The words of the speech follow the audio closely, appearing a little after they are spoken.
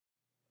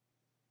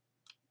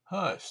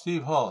Hi,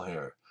 Steve Hall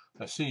here.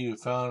 I see you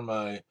found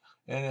my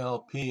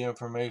NLP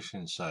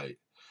information site.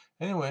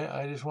 Anyway,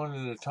 I just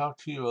wanted to talk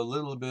to you a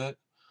little bit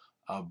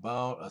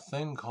about a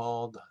thing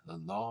called the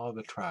law of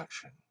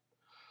attraction.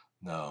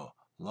 Now,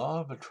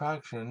 law of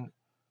attraction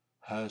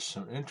has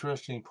some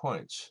interesting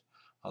points.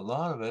 A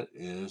lot of it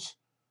is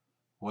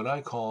what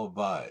I call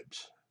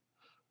vibes.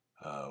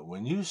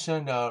 When you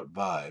send out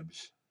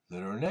vibes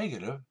that are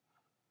negative,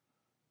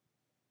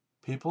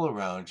 people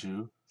around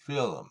you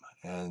feel them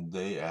and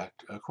they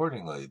act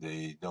accordingly.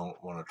 They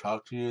don't want to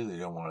talk to you, they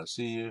don't want to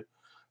see you,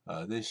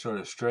 they sort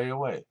of stray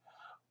away.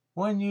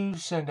 When you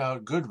send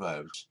out good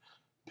vibes,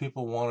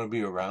 people want to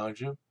be around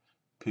you,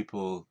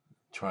 people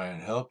try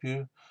and help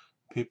you,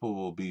 people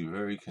will be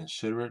very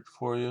considerate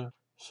for you.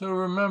 So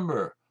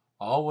remember,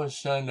 always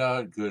send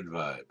out good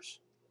vibes.